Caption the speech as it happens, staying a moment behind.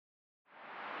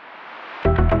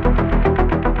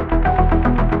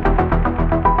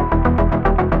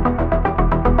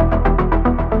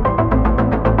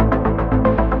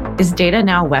Is data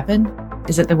now a weapon?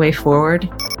 Is it the way forward?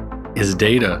 Is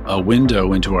data a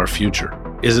window into our future?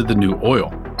 Is it the new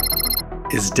oil?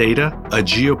 Is data a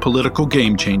geopolitical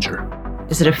game changer?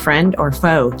 Is it a friend or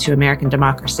foe to American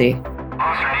democracy?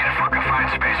 Officer needed for confined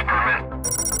space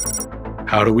permit.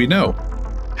 How do we know?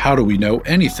 How do we know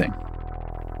anything?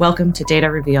 Welcome to Data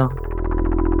Reveal.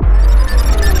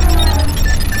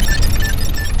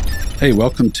 Hey,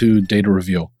 welcome to Data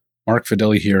Reveal. Mark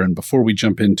Fedeli here, and before we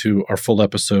jump into our full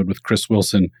episode with Chris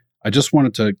Wilson, I just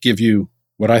wanted to give you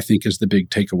what I think is the big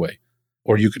takeaway,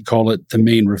 or you could call it the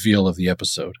main reveal of the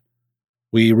episode.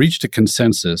 We reached a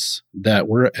consensus that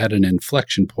we're at an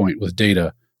inflection point with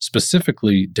data,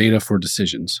 specifically data for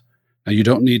decisions. Now, you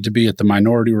don't need to be at the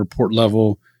Minority Report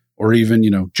level or even,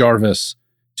 Jarvis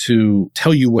to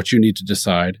tell you what you need to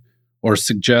decide or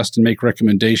suggest and make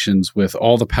recommendations with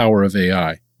all the power of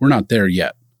AI. We're not there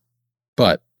yet.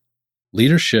 But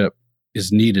leadership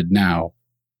is needed now,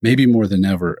 maybe more than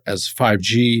ever, as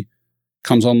 5G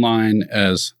comes online,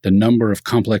 as the number of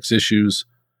complex issues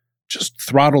just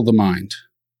throttle the mind.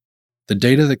 The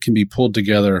data that can be pulled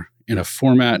together in a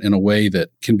format in a way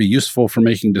that can be useful for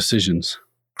making decisions.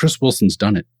 Chris Wilson's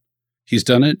done it. He's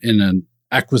done it in an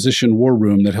acquisition war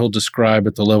room that he'll describe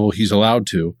at the level he's allowed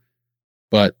to,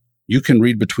 but you can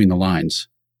read between the lines.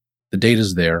 The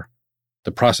data's there.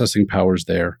 The processing power's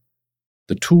there.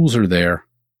 The tools are there.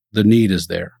 The need is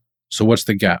there. So what's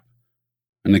the gap?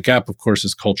 And the gap, of course,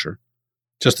 is culture.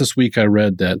 Just this week, I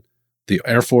read that the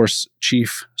Air Force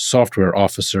Chief Software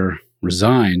Officer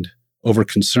resigned over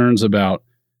concerns about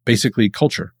basically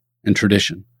culture and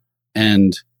tradition.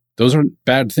 And those aren't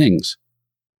bad things,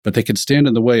 but they could stand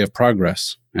in the way of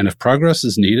progress. And if progress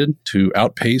is needed to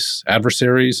outpace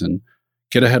adversaries and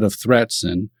get ahead of threats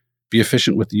and be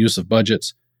efficient with the use of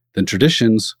budgets, then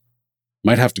traditions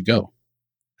might have to go.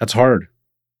 That's hard,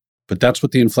 but that's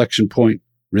what the inflection point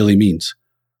really means.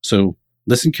 So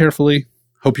listen carefully.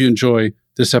 Hope you enjoy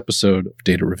this episode of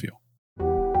Data Reveal.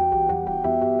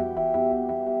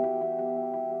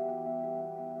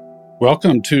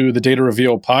 Welcome to the Data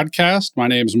Reveal podcast. My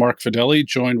name is Mark Fedeli,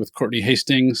 joined with Courtney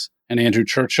Hastings and Andrew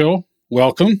Churchill.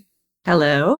 Welcome.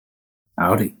 Hello.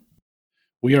 Howdy.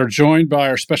 We are joined by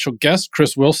our special guest,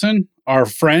 Chris Wilson, our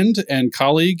friend and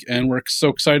colleague, and we're so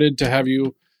excited to have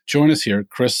you join us here.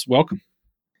 Chris, welcome.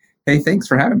 Hey, thanks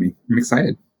for having me. I'm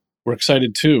excited. We're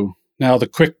excited too. Now, the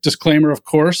quick disclaimer, of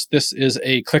course, this is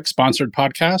a Click-sponsored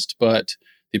podcast, but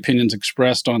the opinions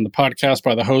expressed on the podcast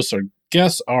by the hosts or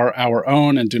guests are our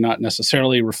own and do not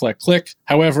necessarily reflect Click.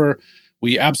 However,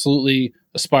 we absolutely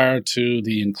aspire to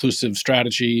the inclusive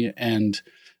strategy and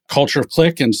culture of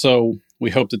Click, and so we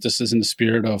hope that this is in the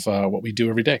spirit of what we do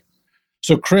every day.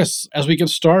 So, Chris, as we get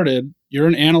started, you're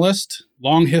an analyst,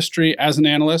 long history as an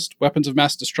analyst, weapons of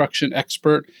mass destruction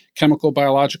expert, chemical,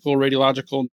 biological,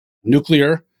 radiological,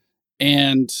 nuclear,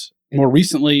 and more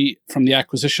recently from the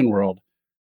acquisition world.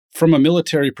 From a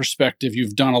military perspective,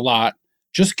 you've done a lot.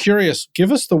 Just curious,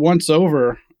 give us the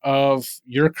once-over of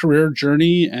your career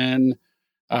journey and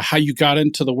how you got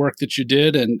into the work that you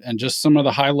did and just some of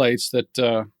the highlights that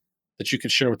you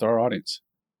could share with our audience.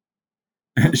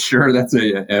 Sure, that's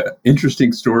a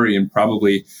interesting story and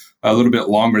probably a little bit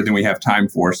longer than we have time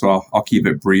for, so I'll keep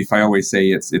it brief. I always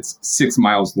say it's 6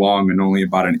 miles long and only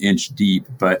about an inch deep,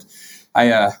 but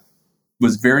I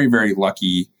was very, very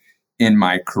lucky in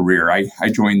my career. I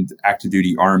joined active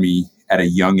duty Army at a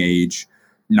young age,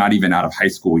 not even out of high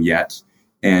school yet,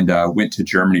 and went to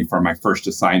Germany for my first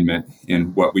assignment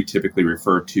in what we typically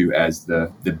refer to as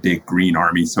the Big Green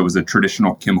Army. So it was a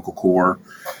traditional chemical corps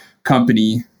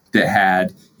company that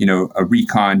had, a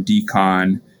recon,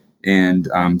 decon, and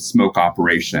smoke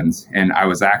operations. And I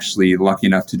was actually lucky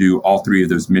enough to do all three of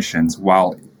those missions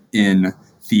while in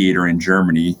theater in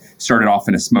Germany. Started off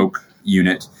in a smoke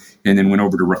unit and then went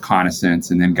over to reconnaissance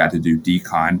and then got to do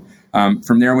decon.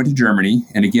 From there, I went to Germany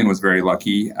and again was very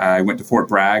lucky. I went to Fort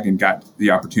Bragg and got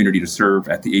the opportunity to serve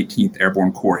at the 18th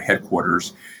Airborne Corps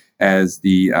headquarters as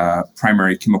the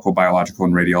primary chemical, biological,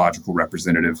 and radiological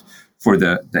representative for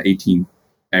the 18th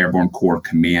Airborne Corps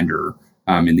commander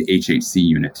in the HHC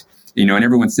unit. And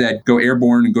everyone said, go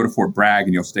airborne and go to Fort Bragg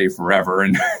and you'll stay forever.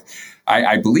 And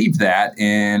I believed that.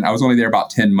 And I was only there about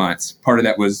 10 months. Part of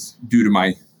that was due to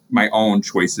my own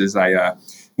choices. I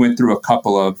went through a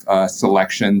couple of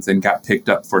selections and got picked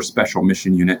up for a special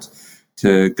mission unit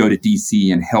to go to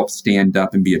DC and help stand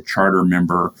up and be a charter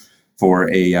member for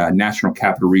a National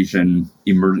Capital Region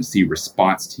emergency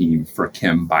response team for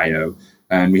Chem Bio.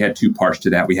 And we had two parts to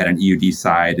that. We had an EOD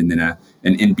side and then an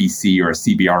NBC or a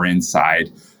CBRN side.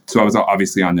 So I was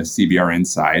obviously on the CBRN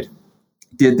side.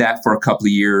 Did that for a couple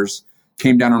of years,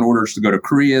 came down on orders to go to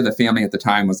Korea. The family at the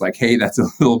time was like, hey, that's a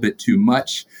little bit too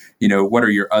much. What are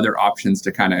your other options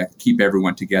to kind of keep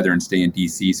everyone together and stay in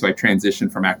DC? So I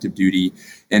transitioned from active duty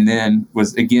and then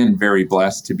was, again, very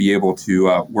blessed to be able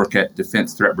to work at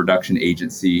Defense Threat Reduction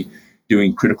Agency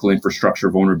doing critical infrastructure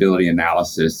vulnerability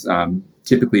analysis,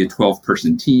 typically a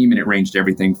 12-person team. And it ranged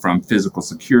everything from physical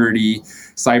security,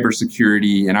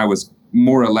 cybersecurity, and I was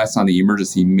more or less on the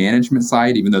emergency management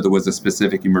side. Even though there was a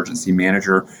specific emergency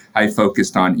manager, I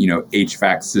focused on,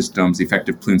 HVAC systems,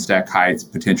 effective plume stack heights,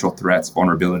 potential threats,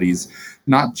 vulnerabilities,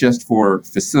 not just for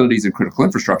facilities and critical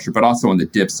infrastructure, but also on the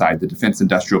DIB side, the Defense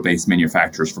Industrial Base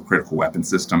manufacturers for critical weapon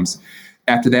systems.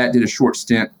 After that, did a short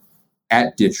stint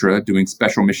at DTRA doing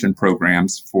special mission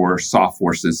programs for SOF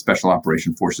forces, Special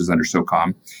Operation Forces under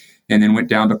SOCOM. And then went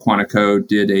down to Quantico,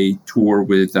 did a tour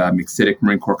with MCCITC,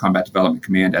 Marine Corps Combat Development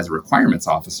Command, as a requirements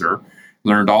officer.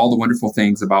 Learned all the wonderful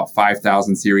things about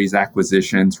 5000 series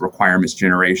acquisitions, requirements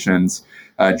generations,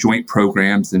 joint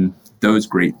programs, and those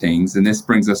great things. And this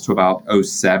brings us to about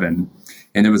 2007.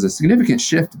 And there was a significant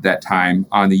shift at that time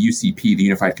on the UCP, the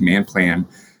Unified Command Plan,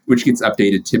 which gets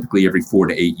updated typically every 4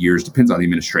 to 8 years, depends on the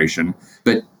administration.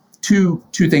 But two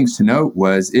things to note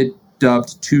was it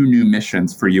dubbed 2 new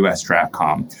missions for U.S.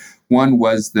 STRATCOM. One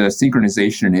was the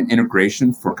synchronization and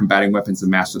integration for combating weapons of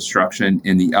mass destruction,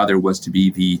 and the other was to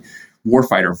be the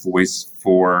warfighter voice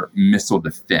for missile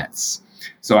defense.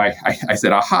 So I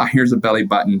said, aha, here's a belly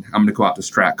button. I'm going to go out to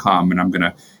STRATCOM, and I'm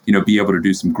going to be able to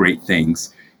do some great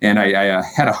things. And I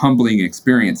had a humbling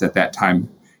experience at that time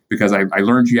because I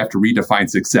learned you have to redefine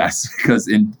success because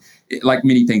like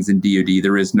many things in DoD,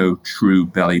 there is no true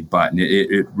belly button.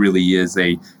 It really is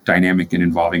a dynamic and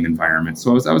involving environment.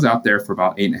 So I was out there for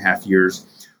about 8.5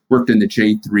 years, worked in the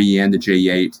J3 and the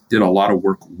J8, did a lot of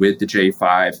work with the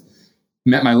J5,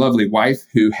 met my lovely wife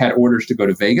who had orders to go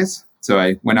to Vegas. So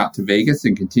I went out to Vegas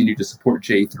and continued to support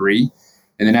J3.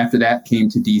 And then after that, came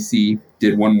to DC,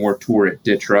 did one more tour at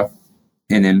DTRA,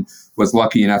 and then was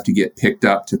lucky enough to get picked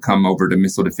up to come over to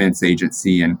Missile Defense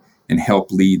Agency and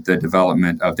help lead the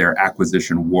development of their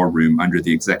acquisition war room under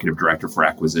the executive director for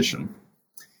acquisition.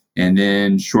 And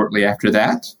then shortly after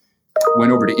that,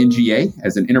 went over to NGA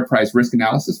as an enterprise risk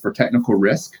analysis for technical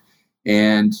risk.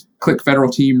 And Click Federal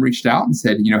team reached out and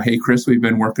said, hey, Chris, we've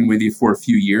been working with you for a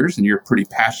few years and you're pretty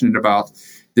passionate about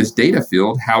this data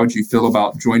field. How would you feel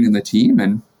about joining the team?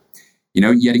 And,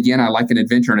 yet again, I like an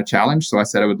adventure and a challenge. So I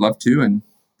said I would love to. And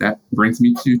that brings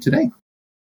me to today.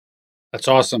 That's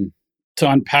awesome. To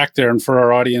unpack there, and for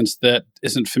our audience that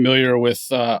isn't familiar with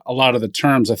a lot of the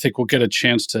terms, I think we'll get a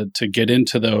chance to get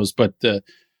into those. But the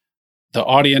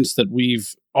audience that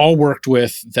we've all worked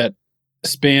with that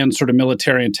span sort of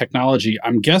military and technology,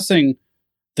 I'm guessing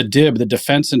the DIB, the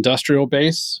Defense Industrial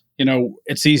Base,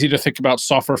 it's easy to think about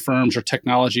software firms or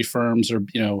technology firms or,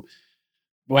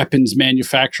 weapons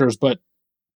manufacturers, but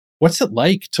what's it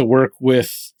like to work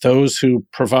with those who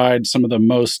provide some of the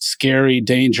most scary,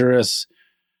 dangerous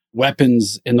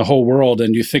weapons in the whole world?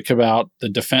 And you think about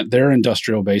their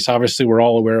industrial base. Obviously, we're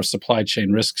all aware of supply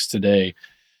chain risks today.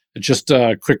 Just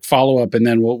a quick follow-up, and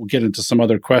then we'll get into some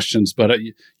other questions. But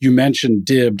you mentioned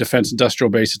DIB, Defense Industrial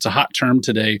Base. It's a hot term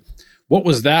today. What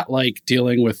was that like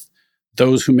dealing with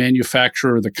those who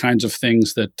manufacture the kinds of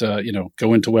things that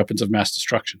go into weapons of mass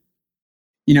destruction?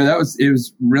 It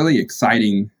was really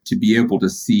exciting to be able to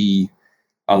see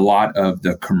a lot of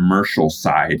the commercial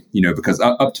side, because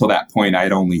up till that point,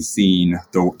 I'd only seen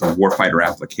the warfighter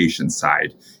application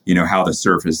side, how the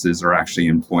services are actually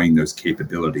employing those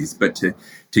capabilities. But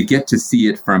to get to see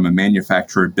it from a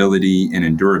manufacturability and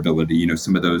endurability,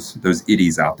 some of those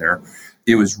iddies out there,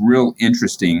 it was real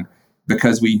interesting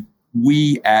because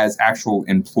we as actual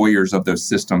employers of those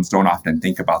systems don't often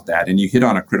think about that. And you hit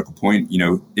on a critical point,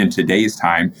 in today's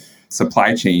time.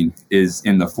 Supply chain is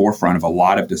in the forefront of a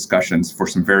lot of discussions for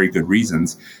some very good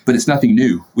reasons, but it's nothing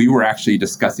new. We were actually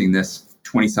discussing this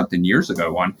 20-something years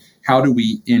ago on how do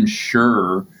we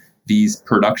ensure these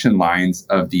production lines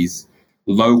of these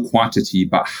low quantity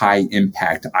but high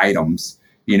impact items,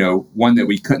 one that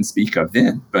we couldn't speak of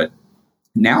then, but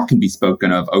now can be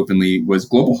spoken of openly was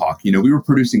Global Hawk. We were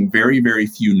producing very, very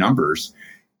few numbers,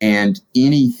 and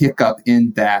any hiccup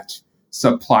in that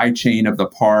supply chain of the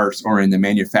parts or in the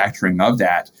manufacturing of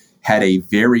that had a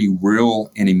very real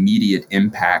and immediate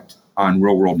impact on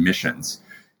real world missions.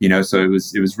 So it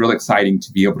was real exciting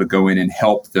to be able to go in and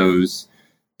help those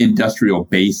industrial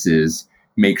bases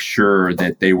make sure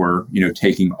that they were,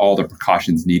 taking all the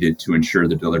precautions needed to ensure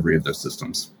the delivery of those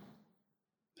systems.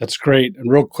 That's great.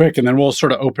 And real quick, and then we'll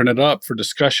sort of open it up for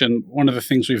discussion. One of the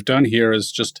things we've done here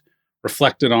is just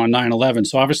reflected on 9/11.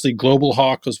 So obviously Global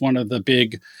Hawk was one of the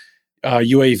big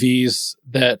UAVs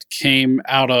that came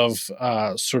out of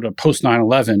sort of post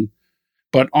 9/11.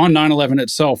 But on 9/11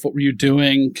 itself, what were you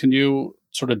doing? Can you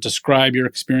sort of describe your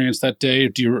experience that day?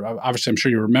 Obviously, I'm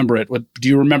sure you remember it. Do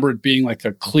you remember it being like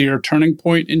a clear turning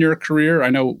point in your career? I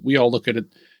know we all look at it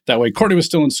that way. Courtney was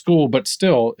still in school, but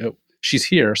still, she's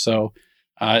here. So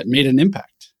it made an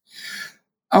impact.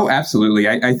 Oh, absolutely.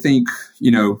 I think,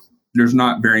 there's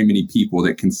not very many people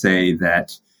that can say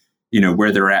that,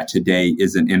 where they're at today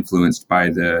isn't influenced by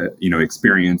the,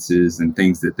 experiences and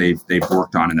things that they've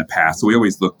worked on in the past. So we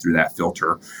always look through that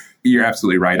filter. You're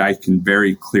absolutely right. I can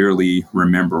very clearly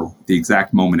remember the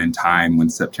exact moment in time when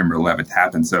September 11th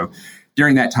happened. So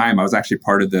during that time, I was actually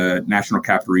part of the National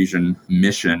Capital Region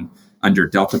mission under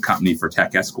Delta Company for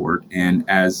Tech Escort. And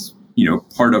as,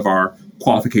 part of our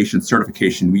qualification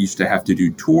certification, we used to have to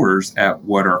do tours at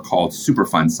what are called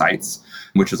Superfund sites,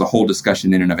 which is a whole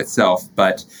discussion in and of itself.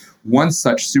 But one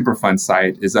such Superfund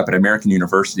site is up at American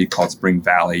University called Spring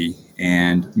Valley.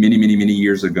 And many, many, many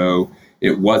years ago,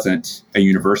 it wasn't a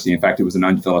university. In fact, it was an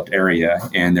undeveloped area,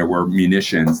 and there were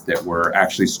munitions that were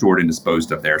actually stored and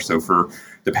disposed of there. So for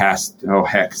the past,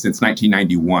 since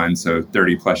 1991, so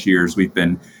 30 plus years, we've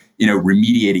been,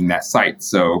 remediating that site.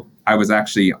 So I was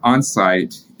actually on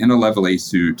site in a Level A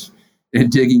suit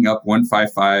and digging up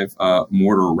 155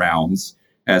 mortar rounds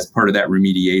as part of that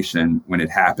remediation when it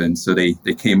happened. So they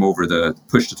came over the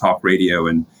push-to-talk radio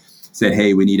and said,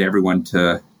 hey, we need everyone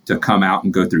to come out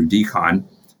and go through decon.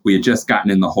 We had just gotten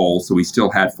in the hole, so we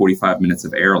still had 45 minutes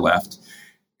of air left.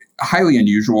 Highly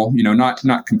unusual,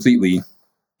 not completely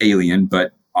alien,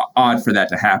 but odd for that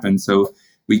to happen. So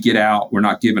we get out, we're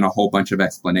not given a whole bunch of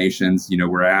explanations.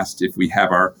 We're asked if we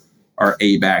have our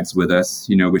A bags with us,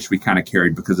 which we kind of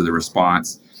carried because of the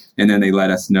response. And then they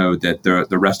let us know that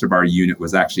the rest of our unit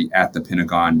was actually at the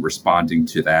Pentagon responding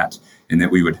to that, and that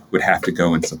we would have to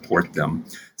go and support them.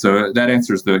 So that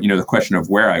answers the question of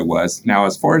where I was. Now,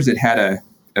 as far as it had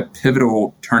a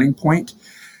pivotal turning point,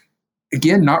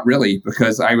 again, not really,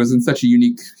 because I was in such a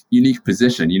unique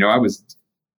position. I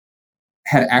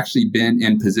had actually been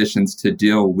in positions to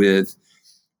deal with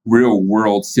real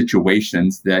world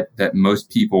situations that most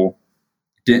people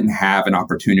didn't have an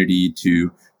opportunity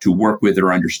to work with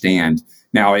or understand.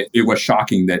 Now, it was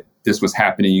shocking that this was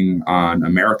happening on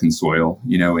American soil,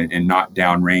 and not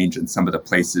downrange in some of the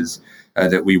places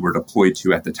that we were deployed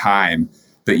to at the time.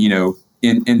 But,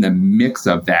 in the mix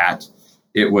of that,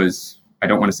 it was, I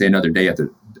don't want to say another day at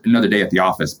the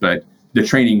office, but the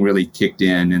training really kicked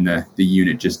in, and the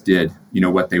unit just did,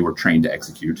 what they were trained to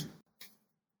execute.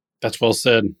 That's well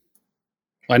said.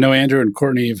 I know Andrew and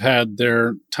Courtney have had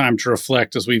their time to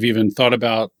reflect as we've even thought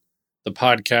about the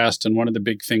podcast. And one of the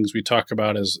big things we talk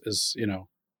about is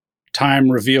time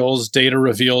reveals, data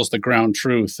reveals the ground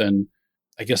truth. And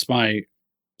I guess my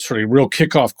sort of real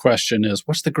kickoff question is,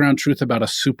 what's the ground truth about a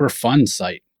Superfund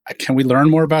site? Can we learn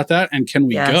more about that? And can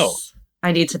we go?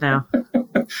 I need to know.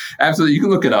 Absolutely. You can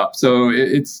look it up. So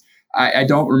I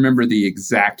don't remember the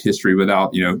exact history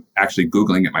without, actually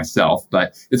Googling it myself,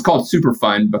 but it's called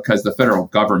Superfund because the federal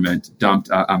government dumped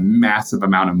a massive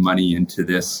amount of money into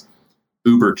this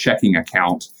Uber checking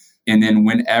account. And then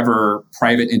whenever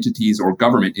private entities or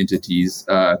government entities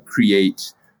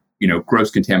create, gross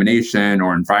contamination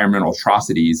or environmental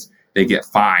atrocities, they get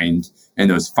fined, and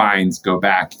those fines go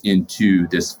back into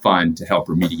this fund to help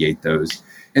remediate those.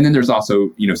 And then there's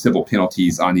also, civil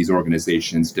penalties on these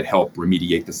organizations to help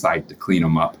remediate the site, to clean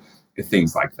them up,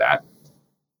 things like that.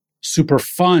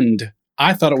 Superfund.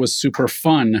 I thought it was super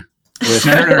fun with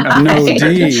no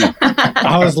D.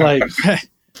 I was like,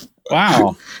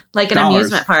 wow. Like an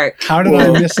amusement park. How did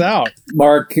I miss out?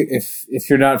 Mark, if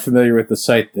you're not familiar with the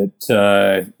site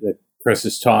that Chris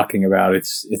is talking about,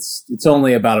 it's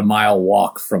only about a mile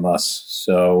walk from us.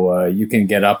 So you can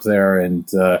get up there and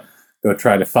go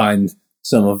try to find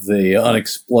some of the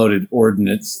unexploded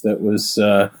ordnance that was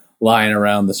lying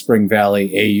around the Spring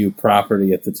Valley AU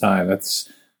property at the time. That's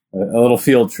a little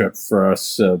field trip for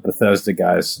us Bethesda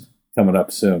guys coming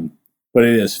up soon. But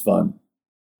it is fun.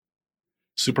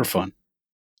 Super fun.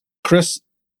 Chris,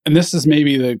 and this is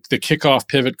maybe the kickoff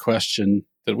pivot question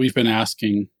that we've been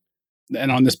asking.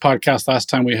 And on this podcast last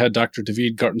time, we had Dr.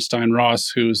 David Gartenstein-Ross,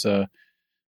 who's a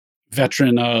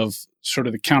veteran of sort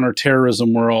of the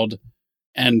counterterrorism world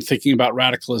and thinking about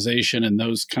radicalization and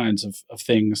those kinds of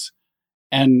things.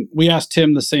 And we asked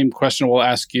him the same question we'll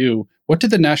ask you. What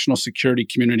did the national security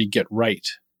community get right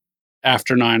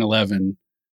after 9/11?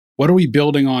 What are we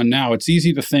building on now? It's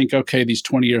easy to think, okay, these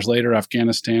 20 years later,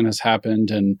 Afghanistan has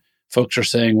happened, and folks are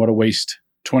saying, what a waste,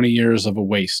 20 years of a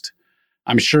waste.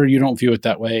 I'm sure you don't view it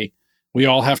that way. We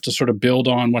all have to sort of build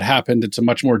on what happened. It's a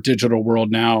much more digital world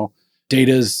now.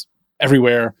 Data's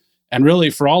everywhere. And really,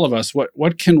 for all of us,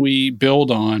 what can we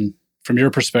build on from your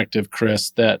perspective, Chris,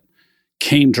 that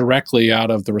came directly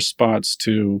out of the response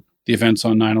to the events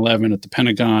on 9/11 at the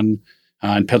Pentagon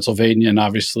in Pennsylvania, and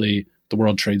obviously the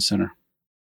World Trade Center?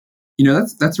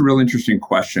 That's a real interesting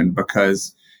question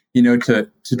because,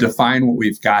 to define what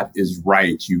we've got is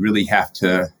right, you really have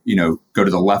to, go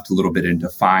to the left a little bit and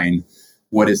define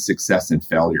what is success and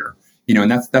failure. And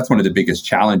that's one of the biggest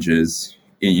challenges,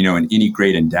 in any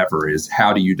great endeavor is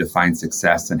how do you define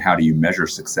success and how do you measure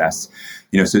success,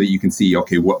 so that you can see,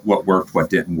 okay, what worked, what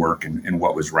didn't work, and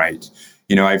what was right.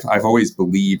 I've always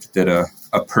believed that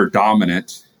a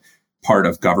predominant part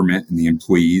of government and the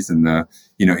employees and the,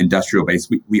 industrial base,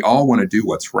 we all want to do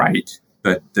what's right.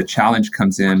 But the challenge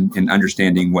comes in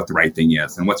understanding what the right thing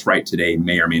is. And what's right today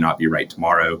may or may not be right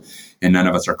tomorrow. And none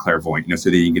of us are clairvoyant,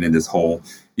 so that you get in this whole,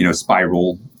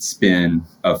 spiral spin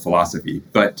of philosophy.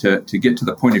 But to get to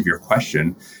the point of your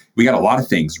question, we got a lot of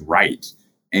things right.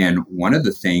 And one of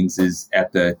the things is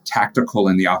at the tactical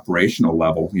and the operational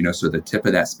level, so the tip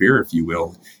of that spear, if you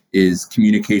will, is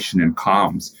communication and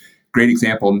comms. Great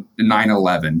example,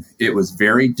 9/11. It was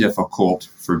very difficult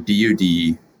for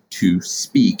DoD to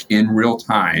speak in real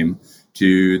time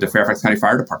to the Fairfax County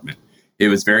Fire Department. It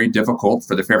was very difficult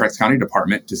for the Fairfax County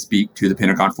Department to speak to the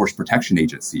Pentagon Force Protection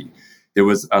Agency. There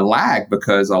was a lag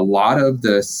because a lot of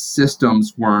the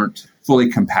systems weren't fully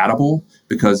compatible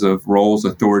because of roles,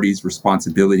 authorities,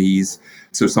 responsibilities.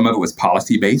 So some of it was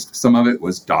policy-based, some of it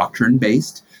was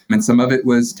doctrine-based, and some of it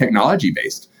was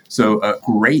technology-based. So a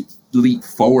great leap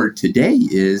forward today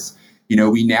is,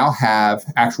 we now have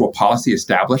actual policy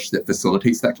established that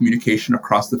facilitates that communication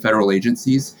across the federal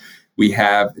agencies. We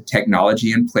have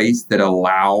technology in place that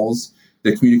allows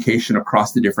the communication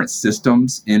across the different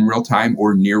systems in real time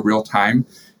or near real time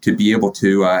to be able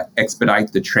to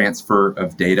expedite the transfer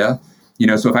of data.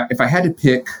 So if I had to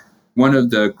pick one of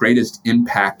the greatest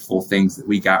impactful things that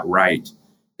we got right,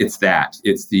 it's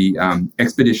the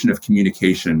expedition of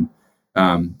communication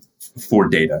for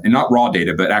data, and not raw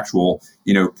data, but actual,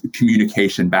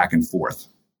 communication back and forth.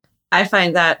 I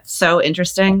find that so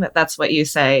interesting that that's what you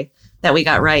say that we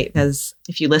got right. Because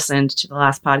if you listened to the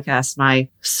last podcast, my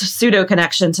pseudo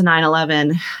connection to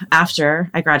 9/11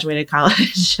 after I graduated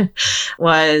college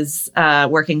was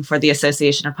working for the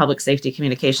Association of Public Safety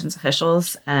Communications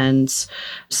Officials. And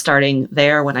starting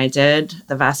there when I did,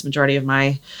 the vast majority of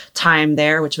my time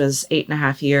there, which was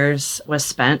 8.5 years, was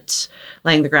spent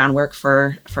laying the groundwork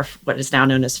for what is now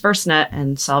known as FirstNet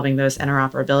and solving those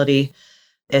interoperability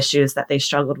issues that they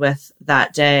struggled with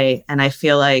that day. And I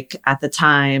feel like at the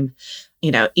time,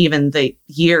 even the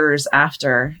years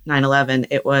after 9/11,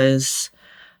 it was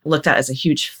looked at as a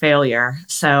huge failure.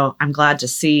 So I'm glad to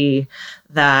see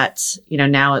that,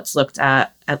 now it's looked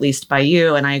at least by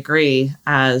you, and I agree,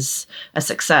 as a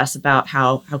success about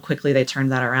how quickly they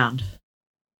turned that around.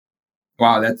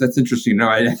 Wow, that's interesting. No,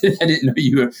 I didn't know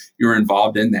you were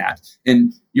involved in that.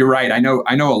 And you're right. I know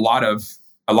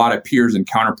a lot of peers and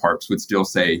counterparts would still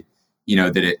say,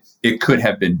 that it could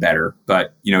have been better,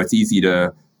 but it's easy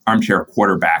to armchair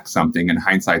quarterback something, and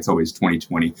hindsight's always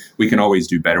 20/20. We can always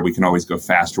do better. We can always go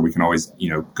faster. We can always,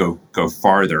 go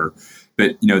farther.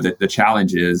 But the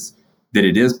challenge is that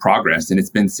it is progress, and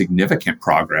it's been significant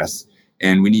progress,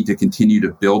 and we need to continue to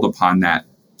build upon that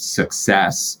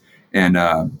success and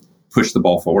push the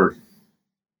ball forward.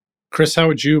 Chris, how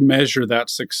would you measure that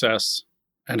success?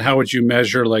 And how would you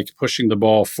measure pushing the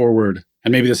ball forward?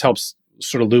 And maybe this helps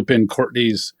sort of loop in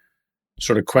Courtney's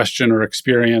sort of question or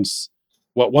experience.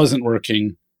 What wasn't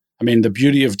working? I mean, the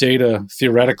beauty of data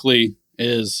theoretically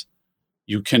is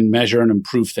you can measure and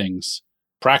improve things.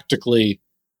 Practically,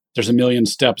 there's a million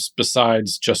steps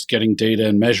besides just getting data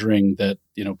and measuring that,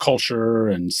 culture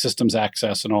and systems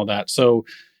access and all that. So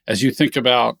as you think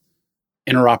about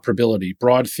interoperability,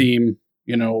 broad theme,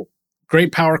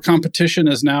 great power competition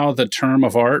is now the term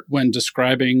of art when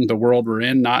describing the world we're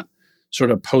in, not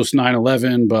sort of post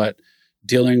 9/11, but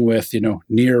dealing with,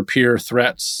 near peer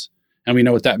threats. And we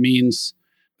know what that means.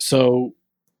 So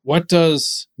what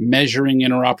does measuring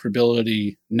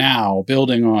interoperability now,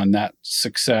 building on that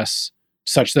success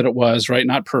such that it was, right,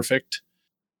 not perfect,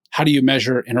 how do you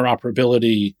measure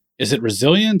interoperability? Is it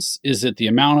resilience? Is it the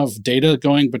amount of data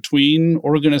going between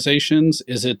organizations?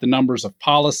 Is it the numbers of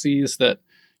policies that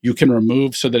you can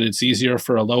remove so that it's easier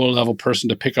for a lower level person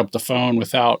to pick up the phone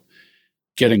without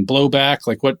getting blowback?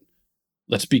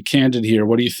 Let's be candid here.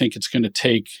 What do you think it's going to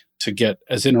take to get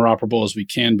as interoperable as we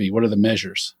can be? What are the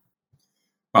measures?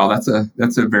 Well, that's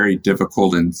a very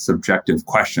difficult and subjective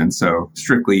question. So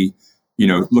strictly,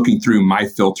 looking through my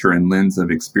filter and lens of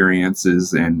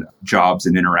experiences and jobs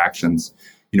and interactions,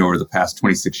 over the past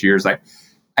 26 years,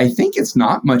 I think it's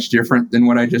not much different than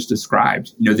what I just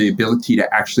described. The ability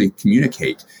to actually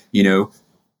communicate.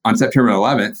 On September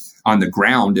 11th, on the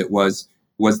ground, it was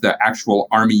the actual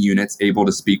Army units able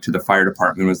to speak to the fire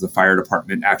department? Was the fire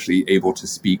department actually able to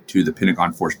speak to the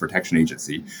Pentagon Force Protection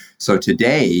Agency? So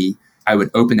today, I would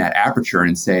open that aperture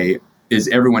and say, is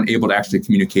everyone able to actually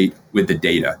communicate with the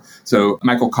data? So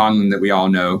Michael Conlon, that we all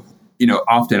know,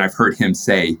 often I've heard him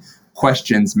say,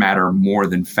 questions matter more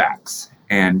than facts.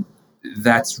 And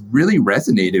that's really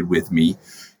resonated with me.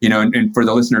 And for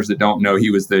the listeners that don't know, he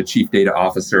was the chief data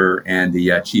officer and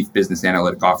the chief business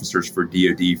analytic officers for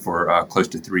DoD for close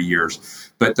to 3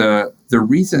 years. But the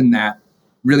reason that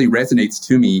really resonates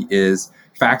to me is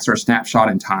facts are a snapshot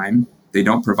in time. They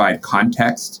don't provide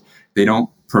context. They don't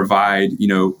provide,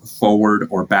 forward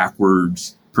or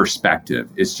backwards perspective.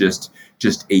 It's just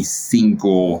a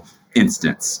single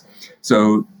instance.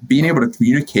 So being able to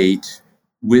communicate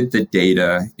with the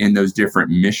data in those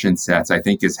different mission sets, I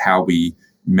think, is how we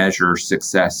measure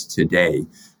success today.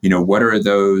 What are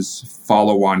those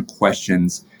follow-on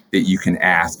questions that you can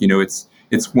ask?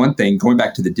 It's one thing, going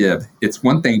back to the DIB, it's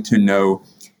one thing to know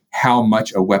how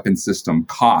much a weapon system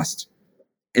cost.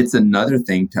 It's another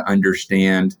thing to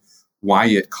understand why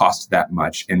it cost that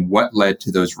much and what led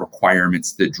to those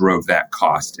requirements that drove that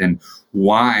cost, and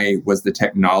why was the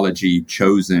technology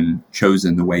chosen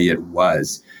the way it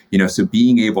was. So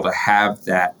being able to have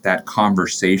that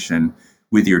conversation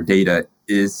with your data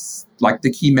is like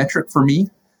the key metric for me,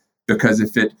 because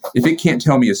if it can't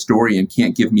tell me a story and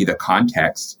can't give me the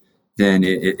context, then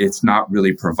it's not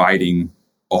really providing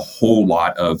a whole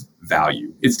lot of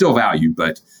value. It's still value,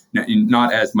 but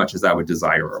not as much as I would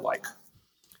desire or like.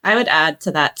 I would add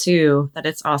to that too, that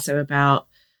it's also about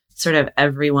sort of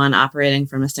everyone operating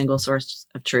from a single source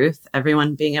of truth,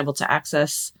 everyone being able to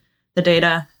access the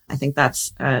data. I think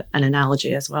that's an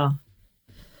analogy as well.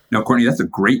 No, Courtney, that's a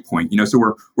great point.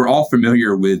 So we're all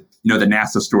familiar with, the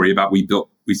NASA story about we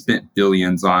spent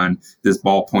billions on this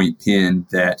ballpoint pen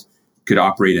that could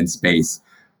operate in space.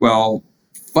 Well,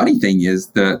 funny thing is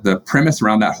the premise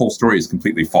around that whole story is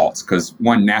completely false, because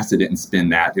one, NASA didn't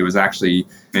spend that. It was actually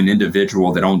an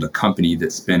individual that owned a company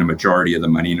that spent a majority of the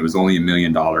money, and it was only $1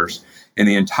 million. And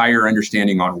the entire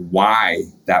understanding on why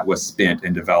that was spent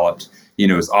and developed,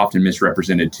 is often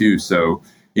misrepresented too. So,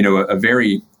 a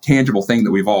very tangible thing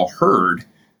that we've all heard,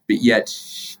 but yet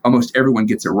almost everyone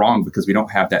gets it wrong because we don't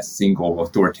have that single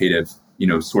authoritative,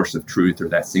 source of truth or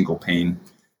that single pane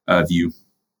view.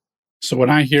 So when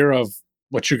I hear of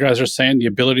what you guys are saying, the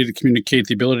ability to communicate,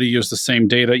 the ability to use the same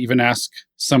data, even ask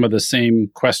some of the same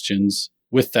questions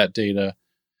with that data,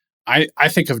 I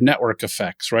think of network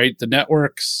effects, right? The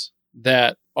networks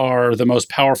that are the most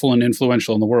powerful and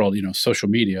influential in the world, social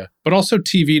media, but also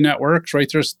TV networks,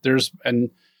 right? There's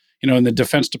in the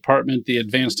Defense Department, the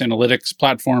Advanced Analytics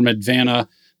Platform, Advana,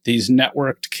 these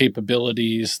networked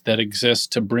capabilities that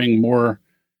exist to bring more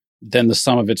than the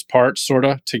sum of its parts sort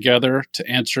of together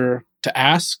to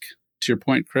ask, to your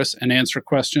point, Chris, and answer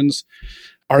questions.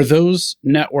 Are those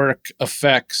network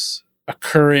effects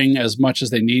occurring as much as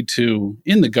they need to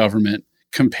in the government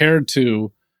compared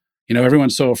to,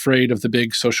 everyone's so afraid of the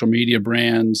big social media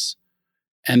brands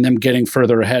and them getting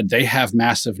further ahead? They have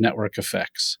massive network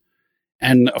effects.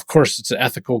 And of course, it's an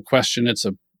ethical question. It's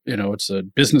a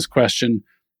business question.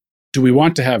 Do we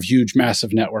want to have huge,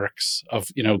 massive networks of,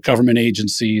 government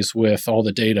agencies with all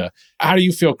the data? How do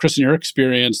you feel, Chris, in your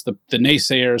experience, the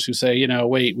naysayers who say,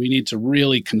 wait, we need to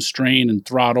really constrain and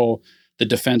throttle the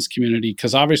defense community?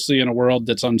 Because obviously in a world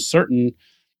that's uncertain,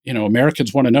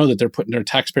 Americans want to know that they're putting their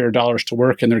taxpayer dollars to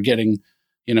work and they're getting,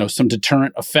 some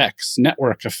deterrent effects,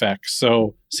 network effects.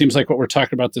 So it seems like what we're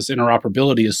talking about, this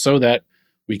interoperability, is so that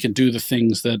we can do the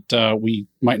things that we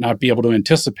might not be able to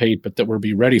anticipate, but that we'll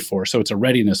be ready for. So it's a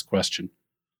readiness question.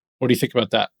 What do you think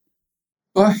about that?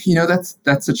 Well,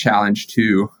 that's a challenge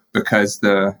too, because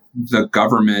the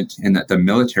government and the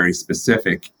military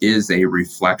specific is a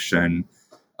reflection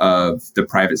of the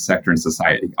private sector and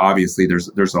society. Obviously,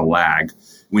 there's a lag.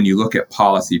 When you look at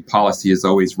policy is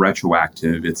always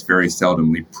retroactive. It's very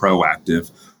seldomly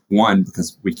proactive. One,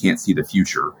 because we can't see the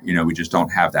future. We just don't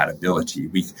have that ability.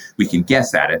 We can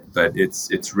guess at it, but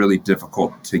it's really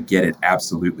difficult to get it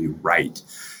absolutely right.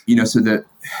 So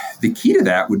the key to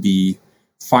that would be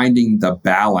finding the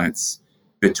balance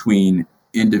between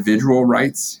individual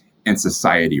rights and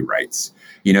society rights.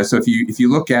 So if you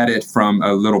look at it from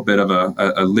a little bit of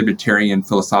a libertarian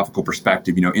philosophical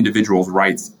perspective, individuals'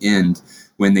 rights end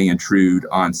when they intrude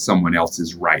on someone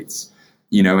else's rights.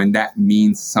 And that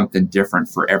means something different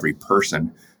for every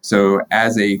person. So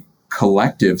as a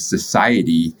collective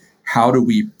society, how do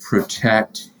we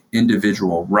protect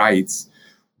individual rights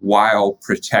while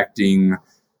protecting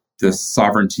the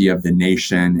sovereignty of the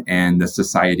nation and the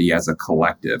society as a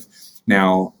collective.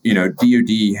 Now,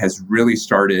 DoD has really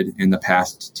started in the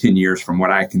past 10 years, from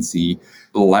what I can see,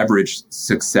 leverage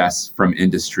success from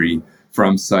industry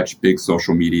from such big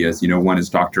social medias. One is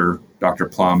Dr.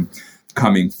 Plum,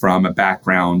 coming from a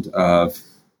background of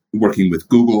working with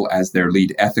Google as their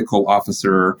lead ethical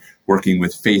officer, working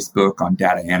with Facebook on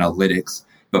data analytics,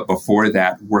 but before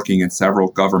that, working in several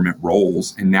government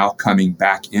roles, and now coming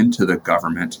back into the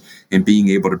government and being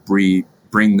able to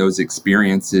bring those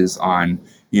experiences on,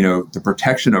 the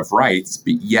protection of rights,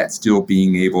 but yet still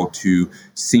being able to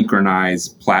synchronize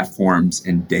platforms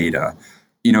and data.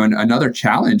 And another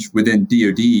challenge within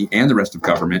DoD and the rest of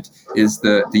government is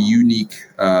the unique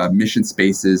mission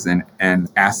spaces and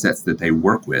assets that they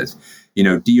work with.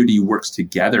 DoD works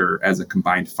together as a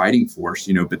combined fighting force,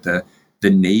 but the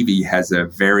Navy has a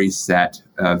very set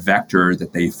vector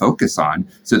that they focus on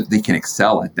so that they can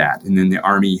excel at that. And then the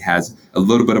Army has a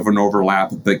little bit of an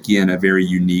overlap, but again, a very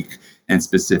unique and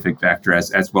specific vector,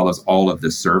 as well as all of the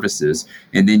services.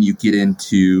 And then you get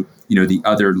into, the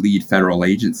other lead federal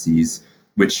agencies,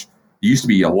 which used to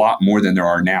be a lot more than there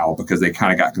are now because they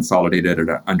kind of got consolidated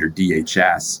under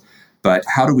DHS. But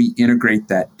how do we integrate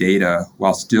that data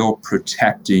while still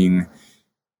protecting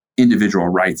individual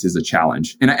rights is a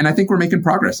challenge. And I think we're making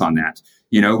progress on that.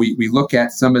 We look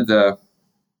at some of the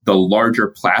larger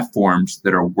platforms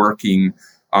that are working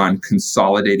on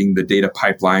consolidating the data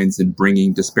pipelines and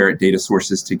bringing disparate data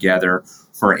sources together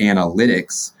for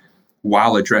analytics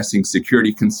while addressing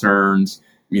security concerns,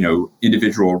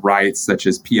 individual rights such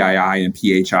as PII and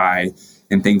PHI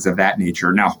and things of that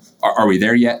nature. Now, are we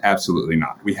there yet? Absolutely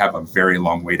not. We have a very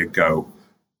long way to go.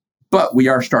 But we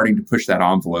are starting to push that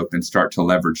envelope and start to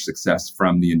leverage success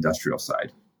from the industrial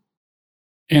side.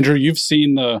 Andrew, you've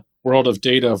seen the world of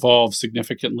data evolve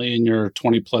significantly in your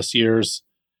 20 plus years.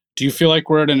 Do you feel like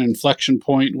we're at an inflection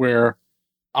point where,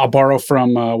 I'll borrow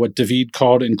from what David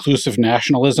called inclusive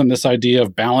nationalism, this idea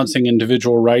of balancing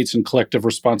individual rights and collective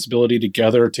responsibility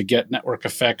together to get network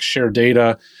effects, share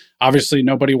data? Obviously,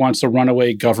 nobody wants a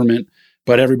runaway government,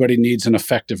 but everybody needs an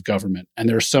effective government. And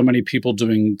there are so many people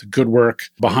doing the good work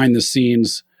behind the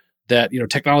scenes that,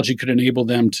 technology could enable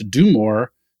them to do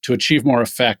more, to achieve more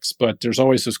effects, but there's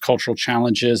always those cultural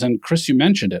challenges. And Chris, you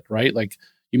mentioned it, right? Like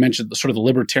you mentioned the sort of the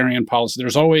libertarian policy.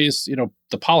 There's always,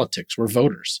 the politics. We're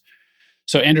voters.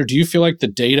 So Andrew, do you feel like the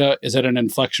data is at an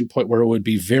inflection point where it would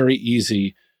be very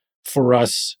easy for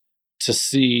us to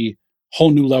see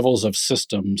whole new levels of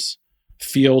systems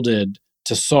fielded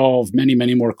to solve many,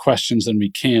 many more questions than we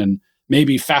can,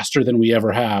 maybe faster than we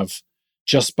ever have,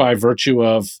 just by virtue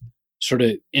of sort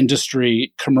of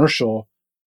industry, commercial,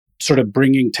 sort of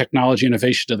bringing technology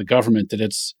innovation to the government, that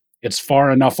it's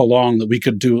far enough along that we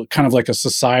could do kind of like a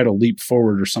societal leap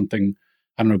forward or something,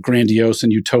 grandiose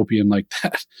and utopian like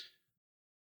that?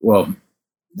 Well,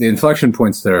 the inflection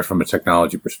points there from a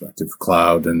technology perspective,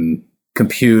 cloud and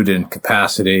compute and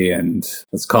capacity, and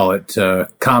let's call it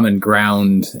common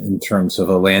ground in terms of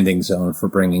a landing zone for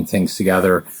bringing things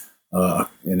together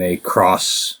in a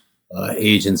cross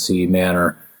agency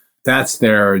manner. That's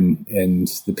there, and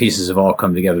the pieces have all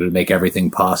come together to make everything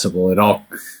possible. I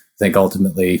think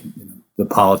ultimately the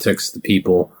politics, the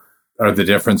people are the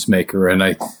difference maker. And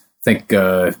I think,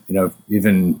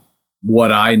 even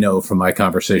what I know from my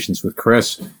conversations with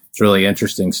Chris, it's a really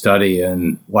interesting study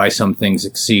and why some things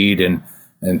exceed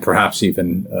and perhaps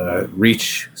even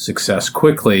reach success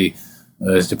quickly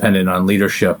is dependent on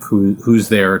leadership. Who's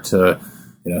there to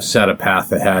set a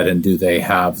path ahead, and do they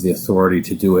have the authority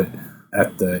to do it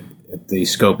at the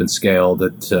scope and scale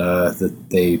that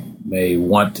they may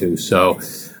want to? So,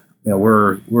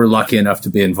 we're lucky enough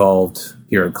to be involved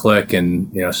here at Click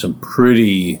in some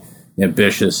pretty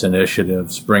ambitious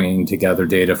initiatives, bringing together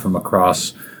data from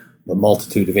across the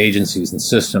multitude of agencies and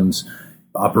systems,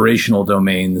 operational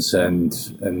domains,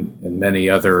 and many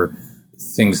other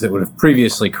things that would have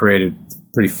previously created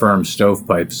pretty firm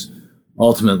stovepipes.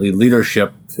 Ultimately,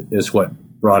 leadership is what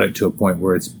brought it to a point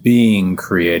where it's being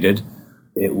created.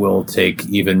 It will take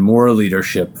even more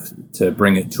leadership to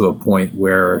bring it to a point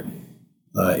where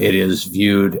it is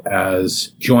viewed as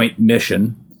joint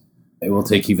mission. It will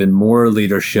take even more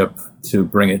leadership to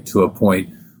bring it to a point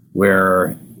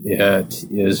where it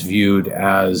is viewed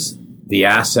as the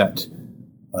asset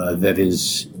that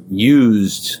is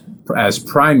used as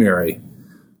primary.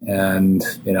 And,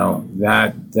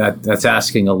 that's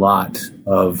asking a lot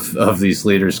of these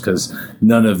leaders, because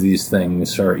none of these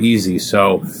things are easy.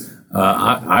 So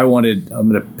I'm going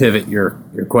to pivot your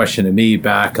question to me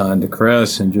back onto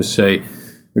Chris and just say,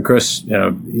 Chris,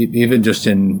 even just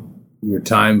in your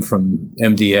time from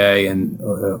MDA and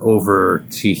over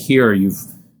to here, you've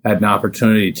had an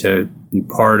opportunity to be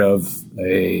part of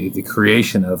the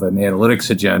creation of an analytics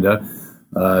agenda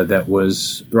that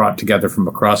was brought together from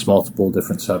across multiple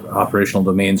different operational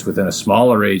domains within a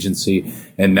smaller agency,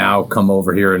 and now come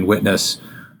over here and witness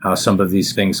how some of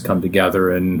these things come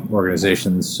together in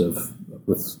organizations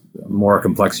with more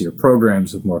complexity, or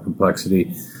programs with more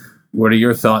complexity. What are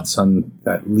your thoughts on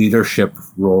that leadership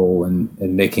role and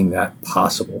making that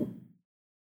possible?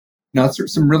 Now,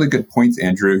 that's some really good points,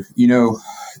 Andrew. You know,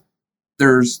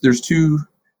 there's two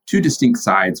distinct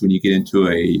sides when you get into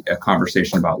a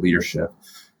conversation about leadership.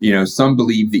 You know, some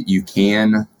believe that you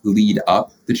can lead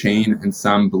up the chain, and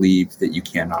some believe that you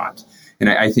cannot. And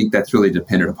I think that's really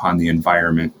dependent upon the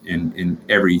environment, in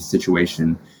every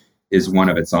situation is one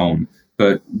of its own.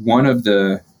 But one of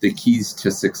the keys to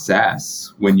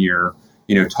success when you're,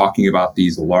 talking about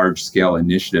these large scale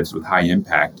initiatives with high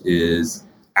impact is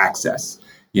access.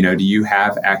 Do you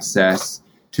have access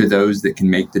to those that can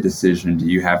make the decision? Do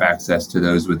you have access to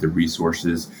those with the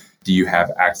resources? Do you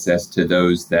have access to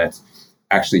those that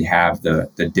actually have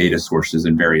the data sources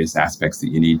and various aspects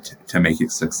that you need to make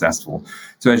it successful?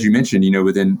 So as you mentioned,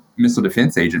 within Missile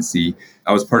Defense Agency,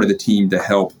 I was part of the team to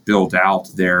help build out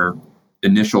their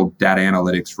initial data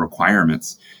analytics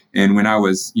requirements. And when I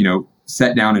was,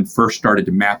 sat down and first started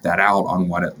to map that out on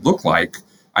what it looked like,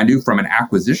 I knew from an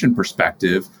acquisition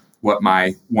perspective what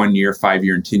my 1 year, 5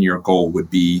 year, and 10-year goal would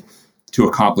be to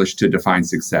accomplish to define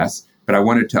success. But I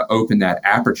wanted to open that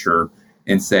aperture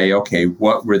and say, okay,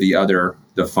 what were the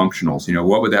functionals?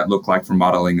 What would that look like for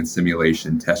modeling and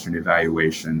simulation, test and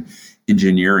evaluation,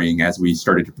 engineering, as we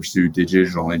started to pursue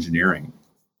digital engineering?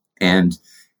 And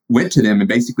went to them and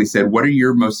basically said, what are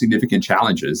your most significant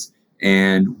challenges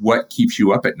and what keeps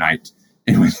you up at night?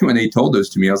 And when they told those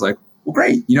to me, I was like, well,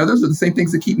 great. Those are the same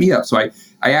things that keep me up. So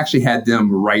I actually had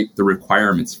them write the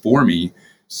requirements for me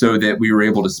so that we were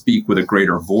able to speak with a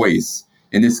greater voice.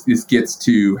 And this gets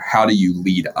to, how do you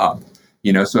lead up?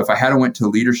 So if I had went to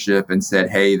leadership and said,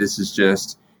 hey, this is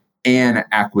just an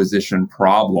acquisition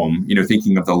problem,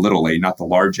 thinking of the little a, not the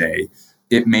large A,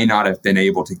 it may not have been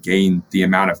able to gain the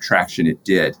amount of traction it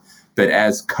did. But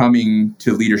as coming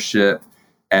to leadership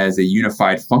as a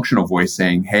unified functional voice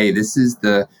saying, hey, this is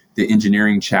the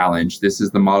engineering challenge, this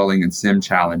is the modeling and sim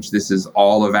challenge, this is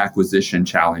all of acquisition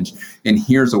challenge, and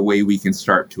here's a way we can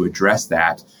start to address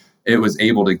that, it was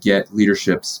able to get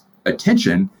leadership's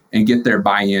attention and get their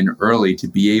buy-in early to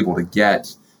be able to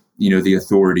get, the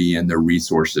authority and the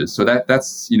resources. So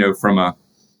that's, from a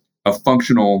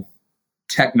functional,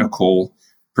 technical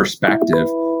perspective.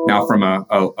 Now, from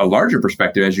a larger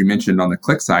perspective, as you mentioned on the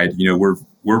CLIC side,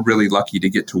 we're really lucky to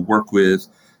get to work with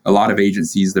a lot of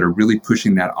agencies that are really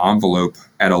pushing that envelope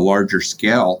at a larger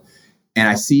scale. And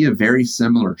I see a very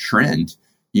similar trend.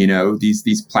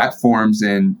 These platforms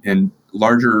and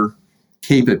larger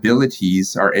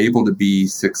capabilities are able to be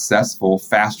successful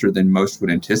faster than most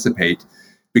would anticipate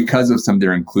because of some of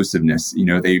their inclusiveness.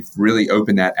 They've really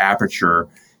opened that aperture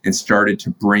and started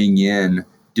to bring in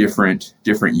different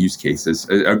use cases.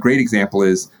 A great example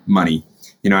is money.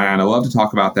 And I love to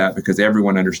talk about that because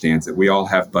everyone understands that we all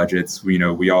have budgets.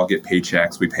 We all get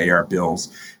paychecks. We pay our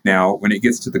bills. Now, when it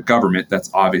gets to the government, that's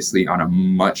obviously on a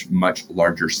much, much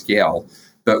larger scale.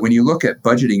 But when you look at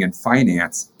budgeting and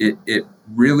finance, it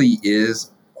really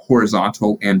is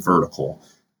horizontal and vertical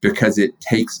because it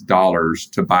takes dollars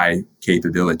to buy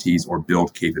capabilities or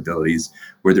build capabilities,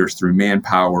 whether it's through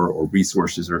manpower or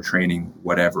resources or training,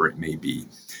 whatever it may be.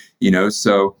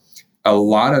 So a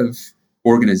lot of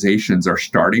organizations are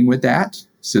starting with that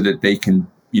so that they can,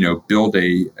 build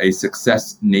a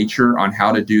success nature on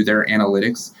how to do their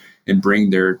analytics and bring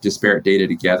their disparate data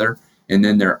together. And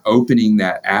then they're opening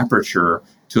that aperture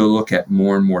to look at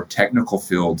more and more technical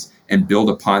fields and build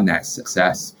upon that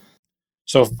success.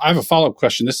 So I have a follow-up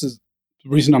question. This is the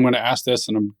reason I'm going to ask this,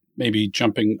 and I'm maybe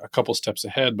jumping a couple steps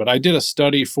ahead, but I did a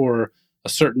study for a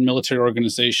certain military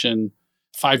organization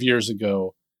 5 years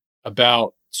ago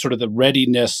about sort of the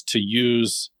readiness to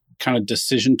use kind of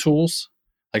decision tools.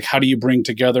 Like, how do you bring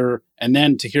together? And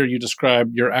then to hear you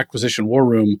describe your acquisition war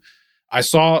room, I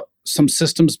saw some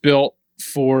systems built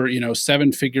for,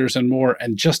 7 figures and more,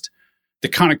 and just the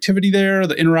connectivity there,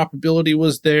 the interoperability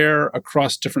was there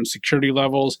across different security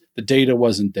levels. The data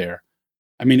wasn't there.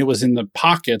 I mean, it was in the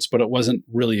pockets, but it wasn't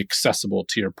really accessible,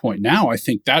 to your point. Now, I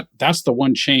think that's the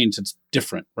one change that's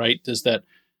different, right? Is that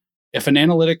if an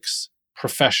analytics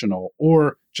professional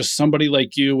or just somebody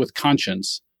like you with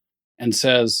conscience and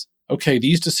says, okay,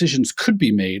 these decisions could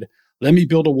be made, let me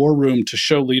build a war room to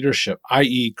show leadership,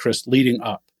 i.e., Chris, leading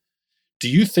up. Do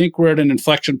you think we're at an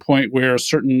inflection point where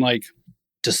certain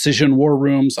decision war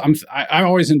rooms. I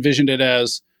always envisioned it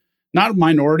as not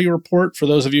Minority Report, for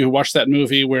those of you who watched that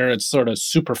movie, where it's sort of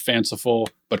super fanciful,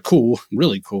 but cool,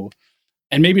 really cool.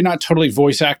 And maybe not totally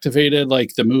voice activated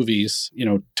like the movies,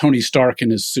 Tony Stark in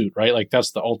his suit, right? Like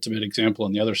that's the ultimate example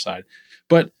on the other side.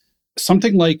 But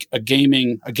something like a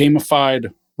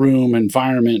gamified room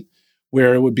environment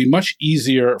where it would be much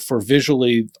easier for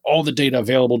visually all the data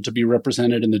available to be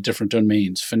represented in the different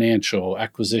domains: financial,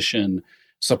 acquisition,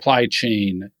 supply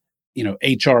chain,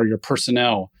 HR, your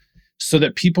personnel, so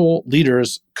that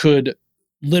leaders could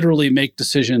literally make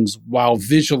decisions while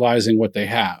visualizing what they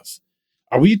have.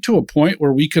 Are we to a point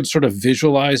where we could sort of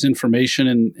visualize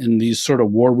information in these sort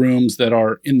of war rooms that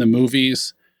are in the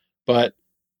movies, but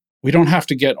we don't have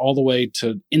to get all the way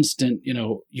to instant,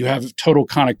 you have total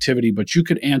connectivity, but you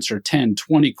could answer 10,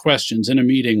 20 questions in a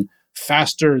meeting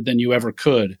faster than you ever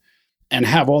could and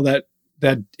have all that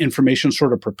information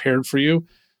sort of prepared for you?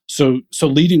 So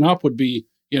leading up would be,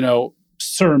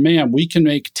 sir, ma'am, we can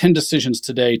make 10 decisions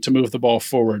today to move the ball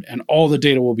forward, and all the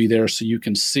data will be there so you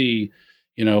can see,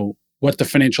 what the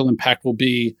financial impact will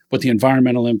be, what the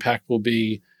environmental impact will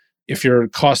be, if your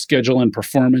cost schedule and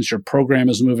performance, your program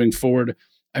is moving forward.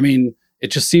 I mean,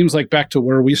 it just seems like back to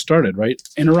where we started, right?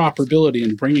 Interoperability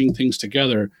and bringing things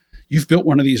together. You've built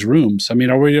one of these rooms. I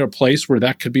mean, are we at a place where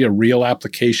that could be a real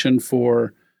application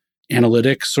for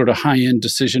analytics, sort of high-end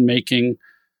decision-making,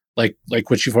 like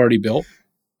what you've already built?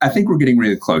 I think we're getting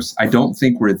really close. I don't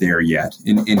think we're there yet.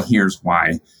 And here's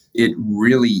why. It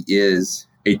really is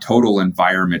a total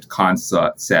environment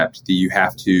concept that you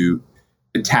have to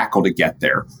tackle to get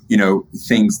there.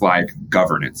 Things like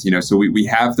governance. So we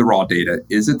have the raw data.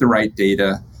 Is it the right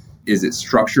data? Is it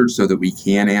structured so that we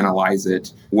can analyze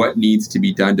it? What needs to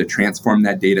be done to transform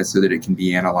that data so that it can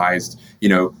be analyzed?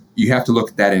 You have to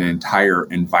look at that in an entire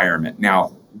environment.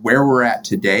 Now, where we're at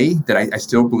today, that I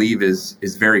still believe is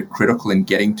very critical in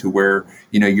getting to where,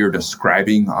 you're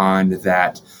describing on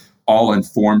that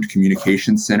all-informed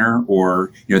communication center,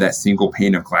 or, that single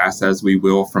pane of glass, as we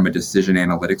will, from a decision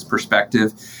analytics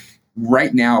perspective.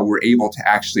 Right now, we're able to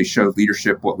actually show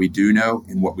leadership what we do know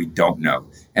and what we don't know.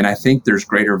 And I think there's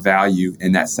greater value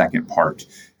in that second part.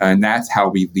 And that's how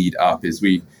we lead up, is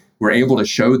we're able to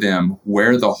show them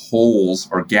where the holes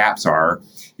or gaps are,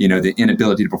 the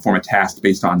inability to perform a task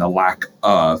based on the lack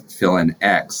of fill in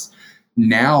X.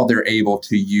 Now they're able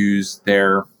to use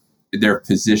their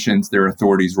positions, their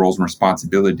authorities, roles, and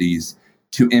responsibilities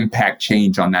to impact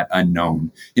change on that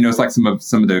unknown. It's like some of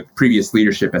the previous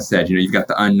leadership has said, you've got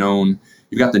the unknown,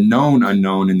 you've got the known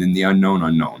unknown, and then the unknown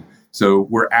unknown. So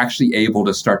we're actually able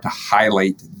to start to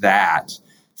highlight that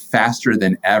faster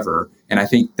than ever. And I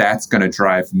think that's going to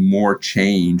drive more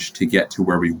change to get to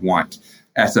where we want,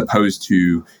 as opposed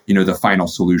to, the final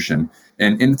solution.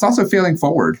 And it's also failing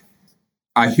forward.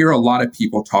 I hear a lot of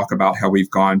people talk about how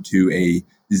we've gone to a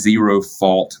zero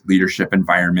fault leadership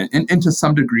environment. And to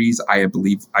some degrees, I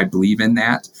believe in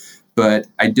that, but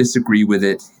I disagree with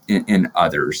it in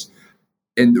others.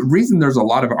 And the reason there's a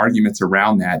lot of arguments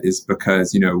around that is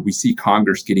because, we see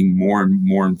Congress getting more and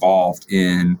more involved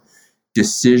in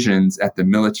decisions at the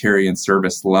military and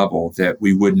service level that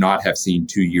we would not have seen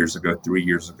 2 years ago, 3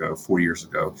 years ago, 4 years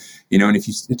ago. And if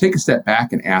you take a step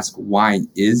back and ask, why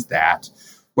is that?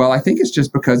 Well, I think it's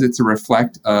just because it's a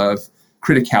reflect of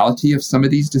criticality of some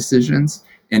of these decisions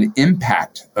and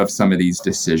impact of some of these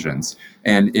decisions.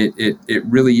 And it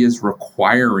really is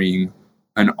requiring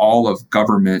an all of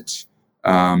government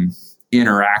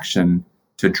interaction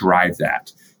to drive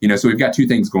that. So we've got two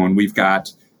things going. We've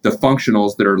got the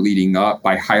functionals that are leading up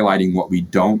by highlighting what we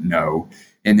don't know.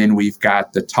 And then we've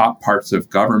got the top parts of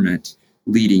government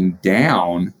leading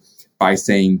down by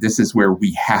saying, this is where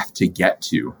we have to get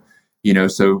to.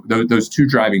 So those two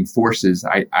driving forces,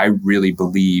 I really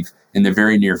believe in the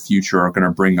very near future are going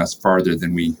to bring us farther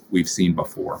than we've seen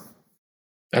before.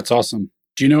 That's awesome.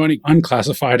 Do you know any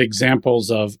unclassified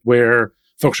examples of where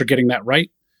folks are getting that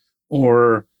right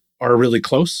or are really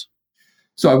close?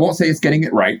 So I won't say it's getting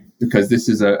it right, because this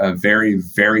is a very,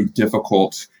 very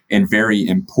difficult and very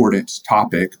important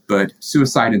topic, but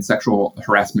suicide and sexual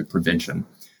harassment prevention.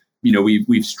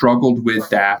 We've struggled with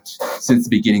that since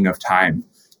the beginning of time.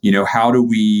 How do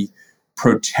we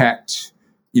protect,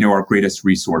 our greatest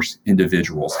resource,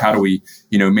 individuals? How do we,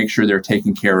 make sure they're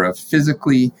taken care of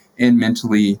physically and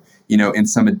mentally, in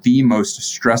some of the most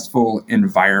stressful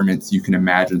environments you can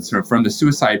imagine. So from the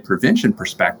suicide prevention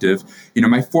perspective,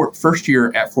 my first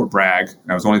year at Fort Bragg,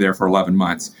 I was only there for 11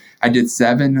 months. I did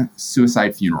 7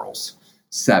 suicide funerals,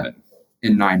 7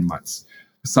 in 9 months.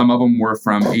 Some of them were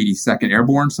from 82nd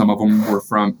Airborne. Some of them were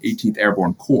from 18th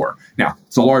Airborne Corps. Now,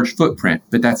 it's a large footprint,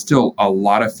 but that's still a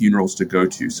lot of funerals to go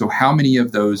to. So how many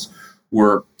of those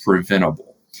were preventable?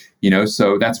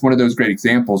 So that's one of those great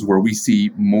examples where we see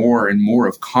more and more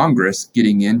of Congress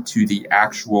getting into the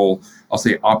actual, I'll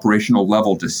say, operational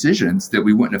level decisions that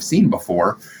we wouldn't have seen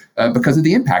before because of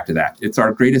the impact of that. It's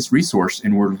our greatest resource,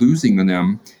 and we're losing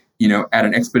them, at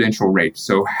an exponential rate.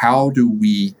 So how do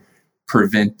we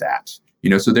prevent that?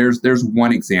 So there's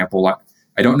one example.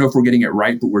 I don't know if we're getting it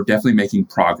right, but we're definitely making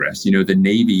progress. The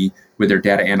Navy with their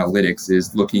data analytics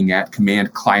is looking at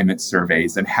command climate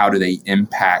surveys and how do they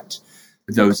impact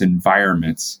those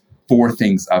environments for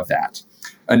things of that.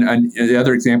 And the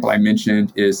other example I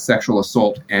mentioned is sexual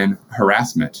assault and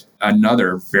harassment,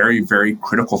 another very, very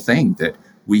critical thing that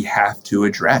we have to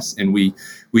address. And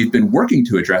we've been working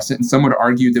to address it. And some would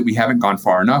argue that we haven't gone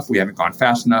far enough. We haven't gone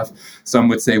fast enough. Some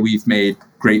would say we've made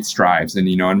great strides. And,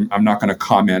 I'm not going to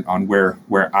comment on where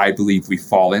I believe we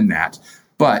fall in that.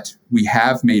 But we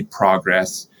have made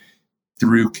progress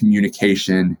through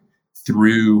communication,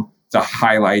 through the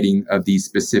highlighting of these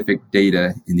specific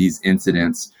data in these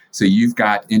incidents. So you've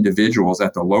got individuals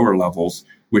at the lower levels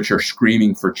which are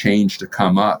screaming for change to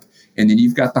come up. And then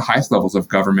you've got the highest levels of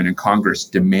government and Congress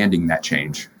demanding that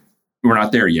change. We're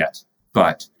not there yet,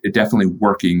 but it's definitely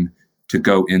working to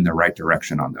go in the right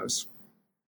direction on those.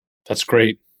 That's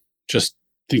great. Just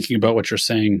thinking about what you're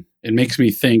saying, it makes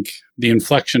me think the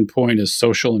inflection point is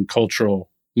social and cultural,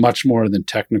 much more than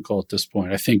technical at this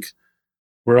point. I think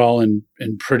we're all in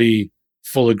pretty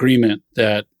full agreement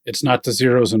that it's not the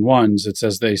zeros and ones. It's,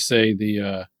 as they say,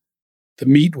 the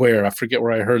meatware. I forget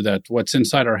where I heard that. What's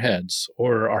inside our heads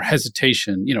or our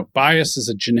hesitation. Bias is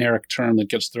a generic term that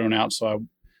gets thrown out. So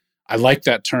I like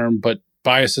that term, but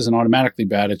bias isn't automatically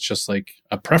bad. It's just like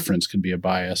a preference could be a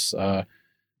bias.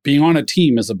 Being on a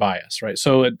team is a bias, right?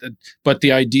 So, but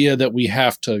the idea that we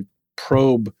have to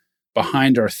probe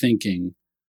behind our thinking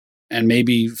and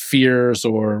maybe fears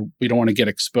or we don't want to get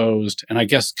exposed. And I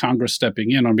guess Congress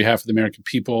stepping in on behalf of the American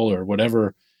people or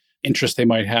whatever interest they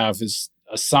might have is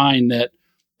a sign that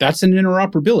that's an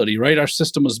interoperability, right? Our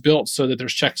system was built so that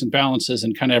there's checks and balances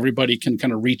and kind of everybody can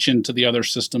kind of reach into the other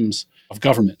systems of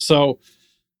government. So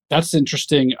that's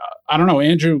interesting. I don't know,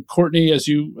 Andrew, Courtney, as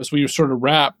we sort of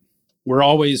wrap, we're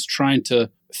always trying to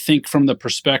think from the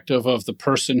perspective of the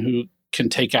person who can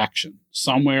take action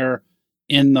somewhere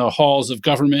in the halls of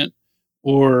government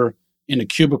or in a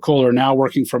cubicle or now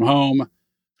working from home,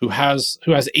 who has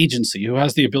agency, who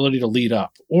has the ability to lead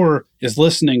up or is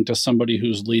listening to somebody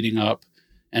who's leading up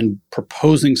and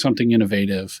proposing something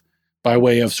innovative by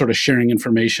way of sort of sharing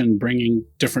information, bringing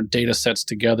different data sets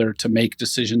together to make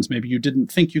decisions maybe you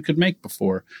didn't think you could make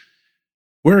before.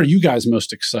 Where are you guys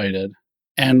most excited?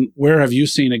 And where have you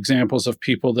seen examples of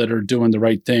people that are doing the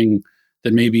right thing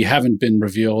that maybe haven't been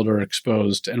revealed or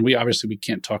exposed? And we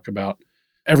can't talk about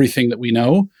everything that we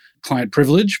know, client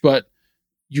privilege, but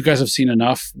you guys have seen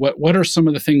enough. What are some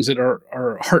of the things that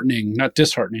are heartening, not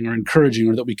disheartening, or encouraging,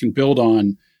 or that we can build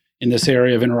on in this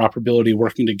area of interoperability,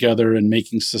 working together and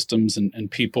making systems and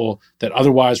people that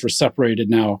otherwise were separated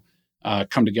now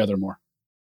come together more?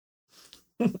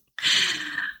 Well,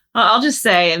 I'll just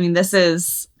say, this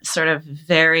is sort of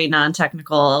very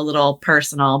non-technical, a little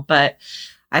personal, but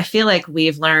I feel like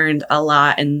we've learned a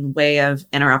lot in way of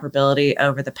interoperability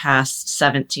over the past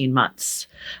 17 months.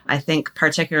 I think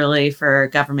particularly for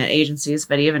government agencies,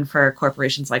 but even for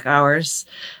corporations like ours,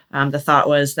 the thought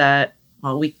was that,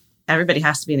 everybody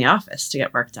has to be in the office to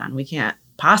get work done. We can't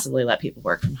possibly let people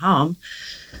work from home.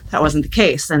 That wasn't the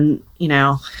case. And,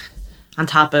 on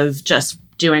top of just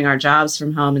doing our jobs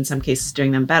from home, in some cases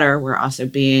doing them better, we're also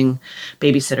being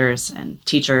babysitters and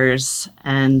teachers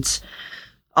and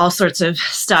all sorts of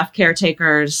stuff,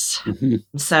 caretakers.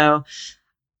 Mm-hmm. So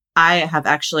I have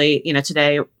actually,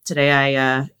 today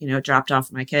I, dropped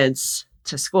off my kids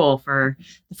to school for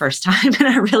the first time in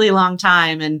a really long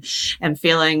time and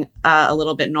feeling a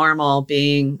little bit normal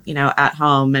being, at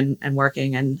home and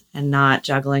working and not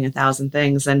juggling 1,000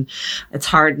 things. And it's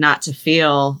hard not to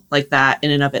feel like that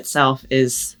in and of itself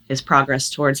is progress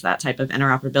towards that type of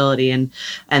interoperability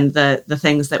and the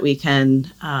things that we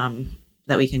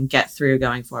can get through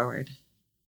going forward.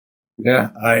 Yeah.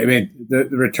 The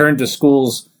return to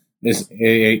schools is,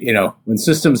 when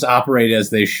systems operate as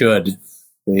they should,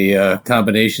 the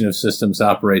combination of systems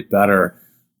operate better.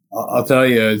 I'll tell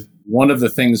you, one of the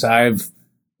things I've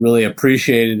really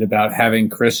appreciated about having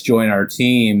Chris join our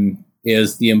team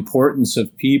is the importance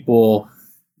of people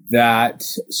that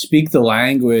speak the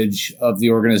language of the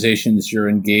organizations you're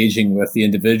engaging with, the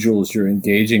individuals you're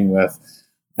engaging with.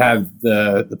 had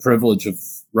the privilege of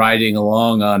riding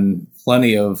along on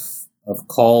plenty of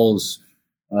calls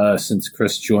since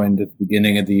Chris joined at the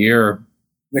beginning of the year.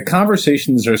 The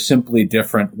conversations are simply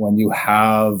different when you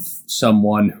have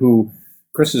someone who,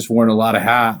 Chris has worn a lot of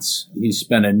hats. He's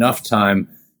spent enough time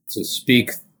to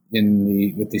speak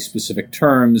with these specific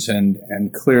terms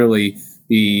and clearly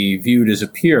be viewed as a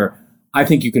peer. I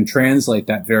think you can translate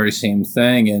that very same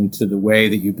thing into the way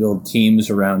that you build teams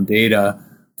around data,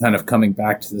 kind of coming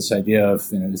back to this idea of,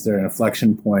 is there an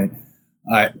inflection point?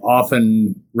 I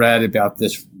often read about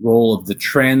this role of the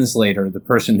translator, the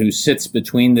person who sits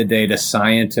between the data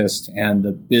scientist and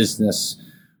the business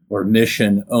or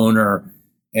mission owner.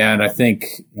 And I think,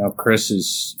 Chris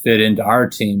has fit into our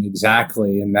team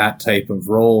exactly in that type of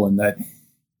role, and that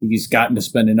he's gotten to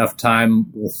spend enough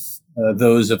time with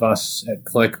those of us at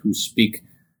Qlik who speak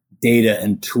data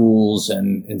and tools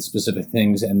and specific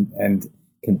things and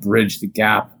can bridge the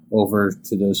gap over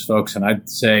to those folks. And I'd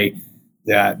say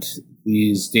that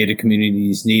these data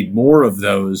communities need more of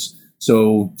those.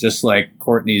 So just like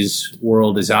Courtney's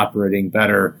world is operating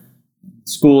better,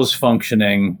 school's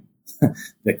functioning,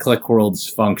 the Qlik world's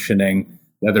functioning,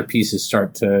 the other pieces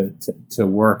start to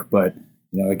work. But,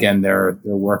 again, they're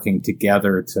working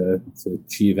together to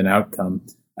achieve an outcome.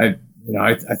 I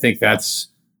think that's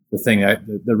the thing,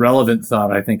 the relevant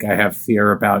thought I think I have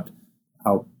here about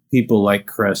how people like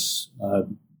Chris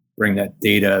bring that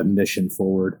data mission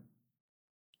forward.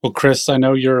 Well, Chris, I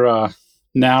know you're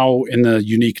now in the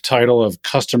unique title of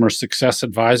Customer Success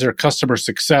Advisor. Customer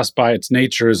success by its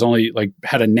nature has only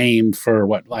had a name for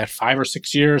 5 or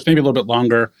 6 years, maybe a little bit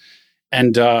longer.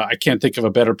 And I can't think of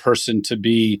a better person to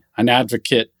be an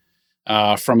advocate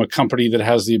from a company that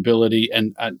has the ability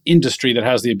and an industry that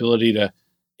has the ability to,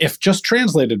 if just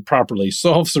translated properly,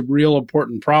 solve some real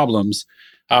important problems.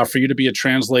 For you to be a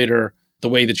translator the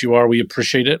way that you are, we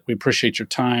appreciate it. We appreciate your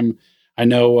time. I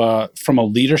know from a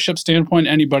leadership standpoint,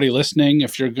 anybody listening,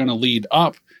 if you're going to lead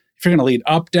up,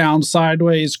 down,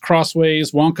 sideways,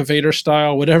 crossways, Wonka Vader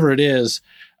style, whatever it is,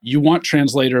 you want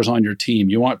translators on your team.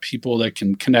 You want people that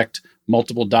can connect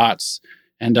multiple dots.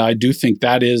 And I do think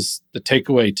that is the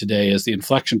takeaway today, is the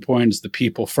inflection point is the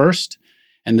people first,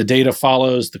 and the data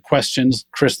follows the questions.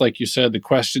 Chris, like you said, the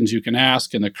questions you can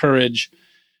ask and the courage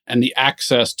and the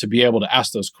access to be able to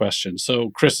ask those questions.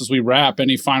 So, Chris, as we wrap,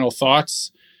 any final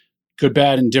thoughts? Good,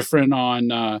 bad, and different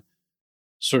on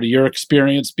sort of your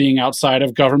experience being outside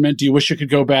of government? Do you wish you could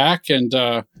go back? And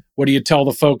what do you tell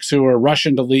the folks who are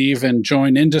rushing to leave and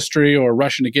join industry or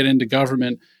rushing to get into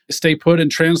government? Stay put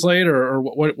and translate, or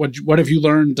what have you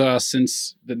learned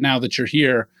since that now that you're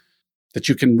here that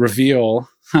you can reveal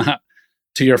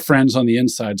to your friends on the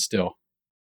inside still?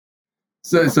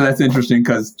 So that's interesting,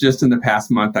 because just in the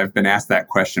past month, I've been asked that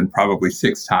question probably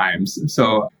 6 times.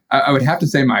 So I would have to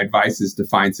say my advice is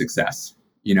define success.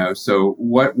 So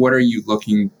what are you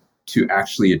looking to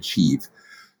actually achieve?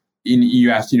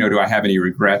 You asked, do I have any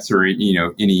regrets or,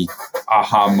 any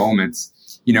aha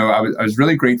moments? I was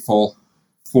really grateful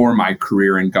for my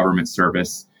career in government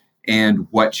service and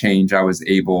what change I was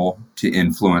able to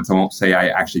influence. I won't say I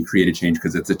actually created change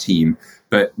because it's a team,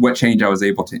 but what change I was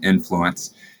able to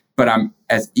influence. But I'm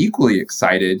as equally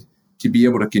excited to be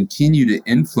able to continue to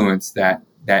influence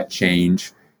that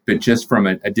change, but just from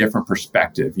a different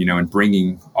perspective, and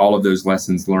bringing all of those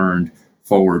lessons learned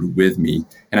forward with me.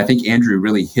 And I think Andrew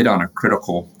really hit on a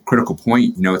critical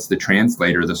point. It's the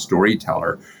translator, the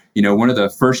storyteller. One of the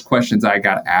first questions I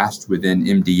got asked within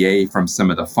MDA from some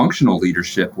of the functional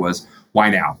leadership was, why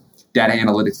now? Data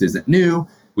analytics isn't new.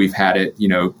 We've had it,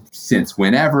 since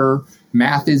whenever.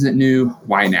 Math isn't new.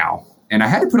 Why now? And I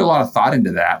had to put a lot of thought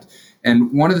into that.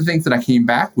 And one of the things that I came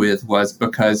back with was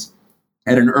because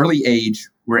at an early age,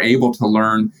 we're able to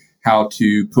learn how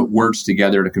to put words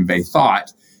together to convey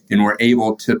thought, and we're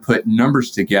able to put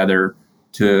numbers together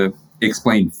to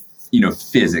explain,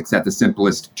 physics at the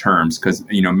simplest terms, because,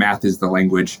 math is the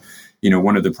language,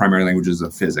 one of the primary languages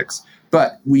of physics.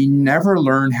 But we never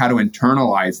learn how to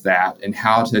internalize that and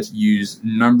how to use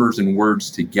numbers and words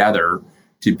together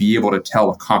to be able to tell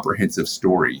a comprehensive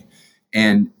story.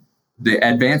 And the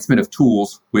advancement of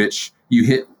tools, which you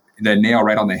hit the nail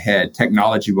right on the head,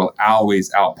 technology will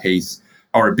always outpace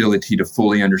our ability to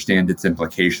fully understand its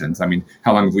implications. I mean,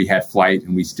 how long have we had flight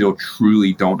and we still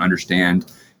truly don't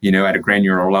understand, at a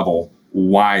granular level,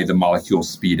 why the molecules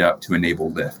speed up to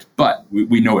enable lift? But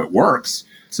we know it works.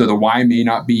 So the why may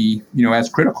not be, as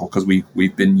critical, because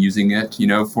we've been using it,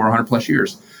 for 100 plus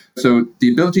years. So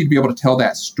the ability to be able to tell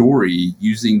that story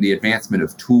using the advancement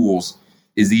of tools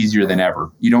is easier than ever.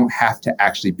 You don't have to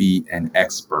actually be an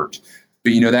expert.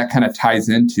 But, that kind of ties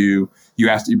into, you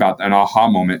asked about an aha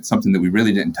moment, something that we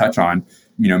really didn't touch on.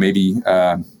 maybe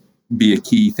be a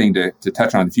key thing to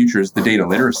touch on in the future is the data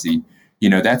literacy.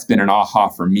 That's been an aha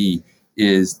for me,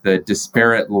 is the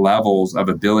disparate levels of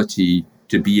ability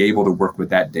to be able to work with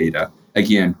that data.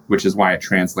 Again, which is why a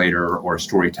translator or a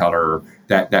storyteller,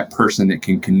 that person that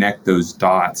can connect those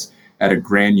dots at a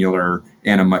granular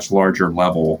and a much larger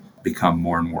level, become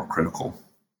more and more critical.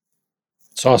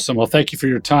 It's awesome. Well, thank you for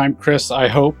your time, Chris. I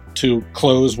hope to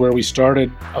close where we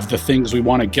started, of the things we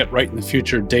want to get right in the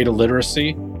future. Data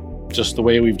literacy, just the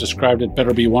way we've described it,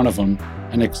 better be one of them.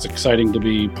 And it's exciting to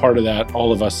be part of that.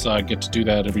 All of us get to do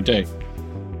that every day.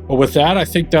 Well, with that, I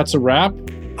think that's a wrap.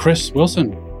 Chris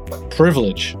Wilson,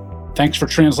 privilege. Thanks for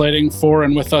translating for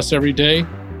and with us every day.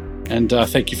 And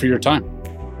thank you for your time.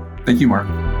 Thank you,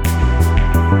 Mark.